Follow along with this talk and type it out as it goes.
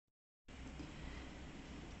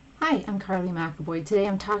Hi, I'm Carly McAvoy. Today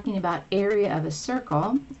I'm talking about area of a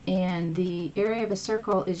circle, and the area of a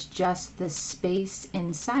circle is just the space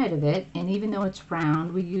inside of it, and even though it's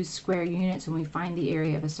round, we use square units when we find the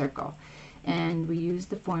area of a circle. And we use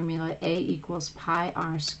the formula A equals pi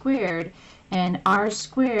r squared, and r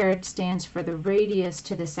squared stands for the radius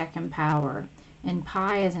to the second power, and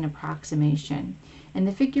pi is an approximation. And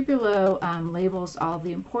the figure below labels all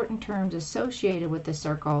the important terms associated with the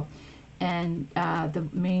circle. And the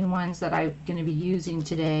main ones that I'm going to be using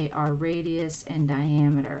today are radius and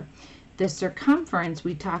diameter. The circumference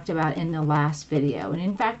we talked about in the last video. And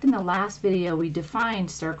in fact, in the last video, we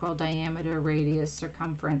defined circle, diameter, radius,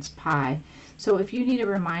 circumference, pi. So if you need a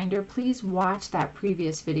reminder, please watch that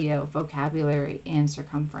previous video, vocabulary and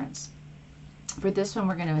circumference. For this one,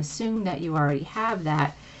 we're going to assume that you already have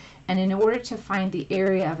that. And in order to find the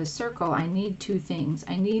area of a circle, I need two things.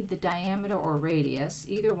 I need the diameter or radius.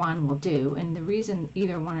 Either one will do. And the reason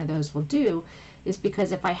either one of those will do is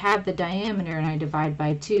because if I have the diameter and I divide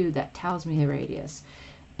by 2, that tells me the radius.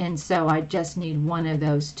 And so I just need one of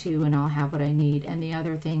those two and I'll have what I need. And the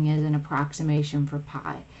other thing is an approximation for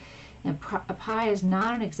pi. And pi is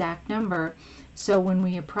not an exact number, so when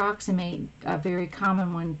we approximate, a very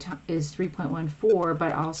common one is 3.14,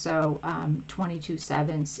 but also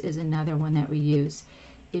 22/7 is another one that we use.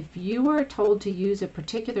 If you are told to use a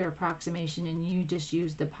particular approximation and you just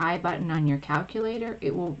use the pi button on your calculator,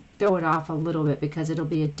 it will throw it off a little bit because it'll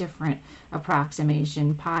be a different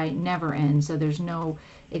approximation. Pi never ends, so there's no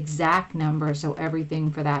exact number, so everything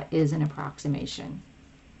for that is an approximation.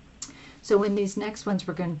 So in these next ones,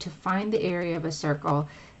 we're going to find the area of a circle.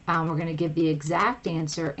 We're going to give the exact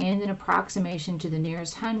answer and an approximation to the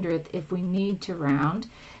nearest hundredth if we need to round.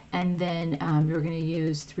 And then you're going to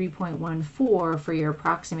use 3.14 for your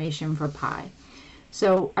approximation for pi.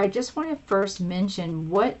 So I just want to first mention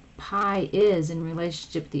what pi is in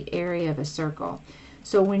relationship to the area of a circle.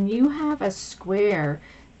 So when you have a square,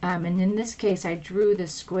 and in this case I drew the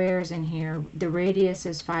squares in here, the radius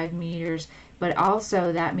is 5 meters, but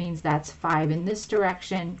also that means that's 5 in this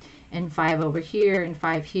direction and 5 over here and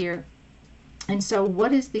 5 here. And so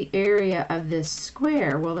what is the area of this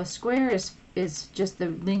square? Well, the square is just the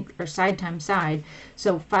length, or side times side,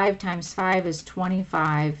 so 5 times 5 is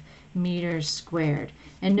 25 meters squared.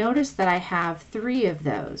 And notice that I have 3 of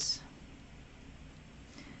those.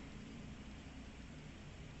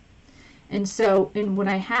 And so when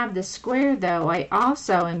I have the square, though, I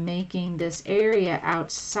also am making this area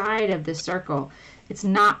outside of the circle. It's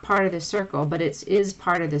not part of the circle, but it is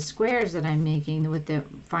part of the squares that I'm making with the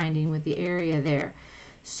finding with the area there.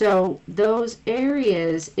 So those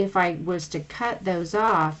areas, if I was to cut those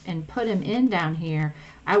off and put them in down here,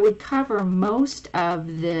 I would cover most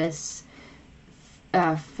of this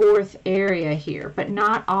fourth area here, but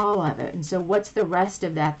not all of it. And so what's the rest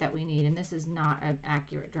of that we need? And this is not an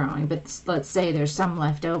accurate drawing, but let's say there's some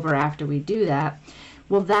left over after we do that.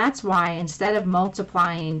 Well, that's why instead of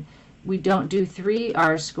multiplying, we don't do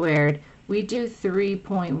 3r squared, we do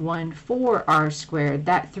 3.14 r squared.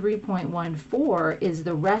 That 3.14 is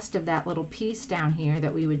the rest of that little piece down here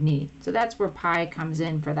that we would need. So that's where pi comes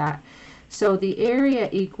in for that. So the area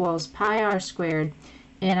equals pi r squared,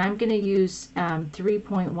 and I'm going to use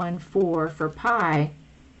 3.14 for pi,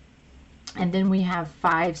 and then we have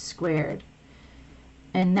 5 squared.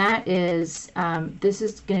 And that is, this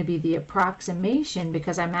is going to be the approximation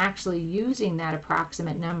because I'm actually using that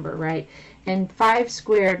approximate number, right? And 5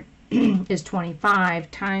 squared is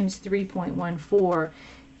 25 times 3.14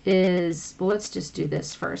 is, well, let's just do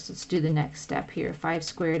this first. Let's do the next step here. 5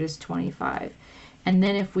 squared is 25. And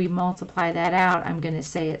then if we multiply that out, I'm going to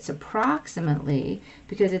say it's approximately,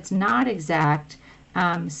 because it's not exact,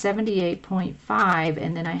 78.5,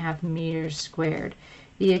 and then I have meters squared.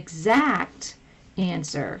 The exact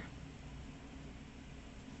answer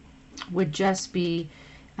would just be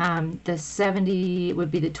the 70,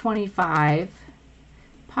 would be the 25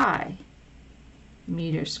 pi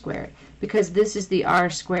meters squared, because this is the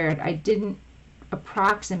r squared. I didn't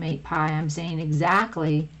approximate pi, I'm saying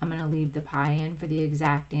exactly. I'm going to leave the pi in for the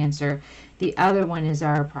exact answer. The other one is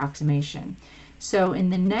our approximation. So in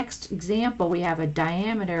the next example, we have a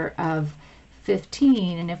diameter of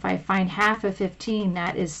 15, and if I find half of 15,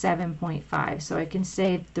 that is 7.5. So I can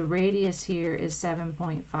say the radius here is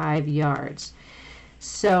 7.5 yards.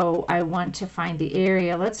 So I want to find the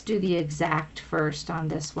area. Let's do the exact first on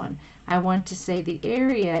this one. I want to say the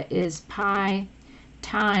area is pi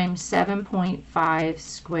times 7.5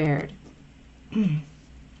 squared.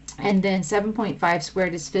 And then 7.5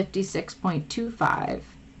 squared is 56.25.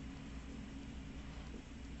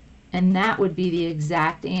 And that would be the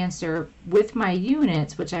exact answer with my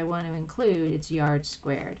units, which I want to include. It's yards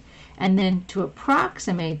squared. And then to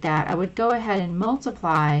approximate that, I would go ahead and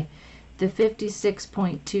multiply the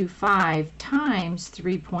 56.25 times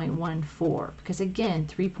 3.14, because again,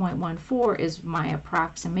 3.14 is my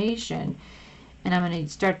approximation. And I'm going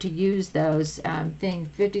to start to use those things.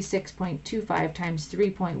 56.25 times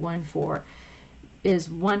 3.14 is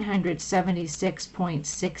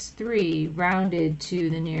 176.63 rounded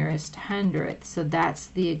to the nearest hundredth. So that's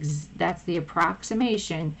the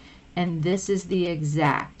approximation, and this is the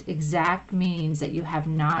exact. Exact means that you have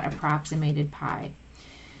not approximated pi.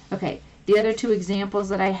 Okay, the other two examples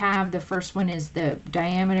that I have, the first one is the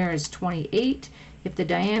diameter is 28. If the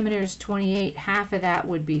diameter is 28, half of that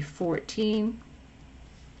would be 14.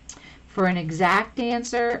 For an exact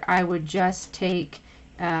answer, I would just take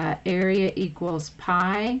area equals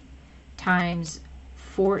pi times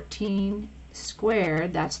 14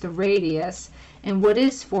 squared. That's the radius. And what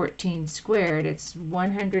is 14 squared? It's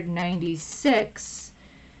 196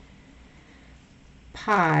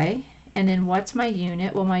 pi. And then what's my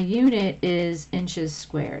unit? Well, my unit is inches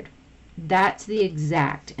squared. That's the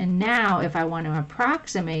exact. And now if I want to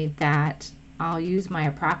approximate that, I'll use my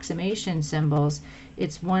approximation symbols.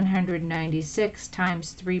 It's 196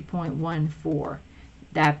 times 3.14.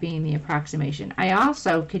 That being the approximation. I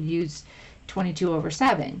also could use 22 over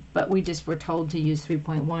 7, but we just were told to use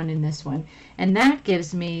 3.1 in this one. And that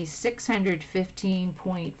gives me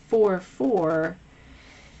 615.44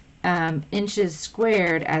 inches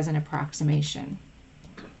squared as an approximation.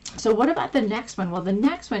 So what about the next one? Well, the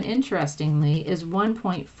next one, interestingly, is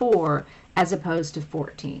 1.4 as opposed to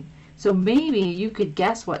 14. So maybe you could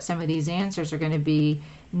guess what some of these answers are going to be,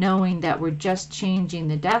 knowing that we're just changing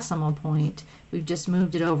the decimal point. We've just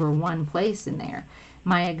moved it over one place in there.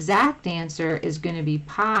 My exact answer is going to be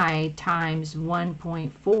pi times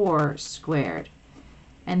 1.4 squared.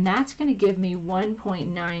 And that's going to give me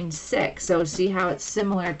 1.96. So see how it's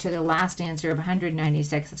similar to the last answer of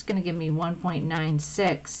 196. It's going to give me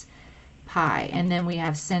 1.96 pi. And then we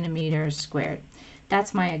have centimeters squared.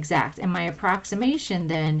 That's my exact. And my approximation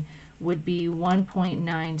then would be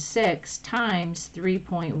 1.96 times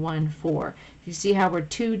 3.14. You see how we're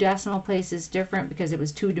 2 decimal places different because it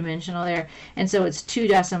was 2-dimensional there, and so it's 2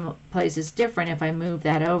 decimal places different. If I move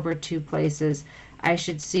that over 2 places, I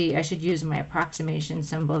should use my approximation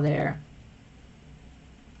symbol there.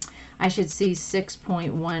 I should see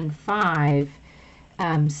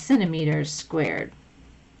 6.15 centimeters squared.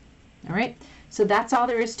 All right, so that's all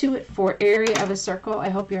there is to it for area of a circle. I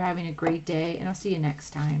hope you're having a great day, and I'll see you next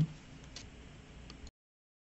time.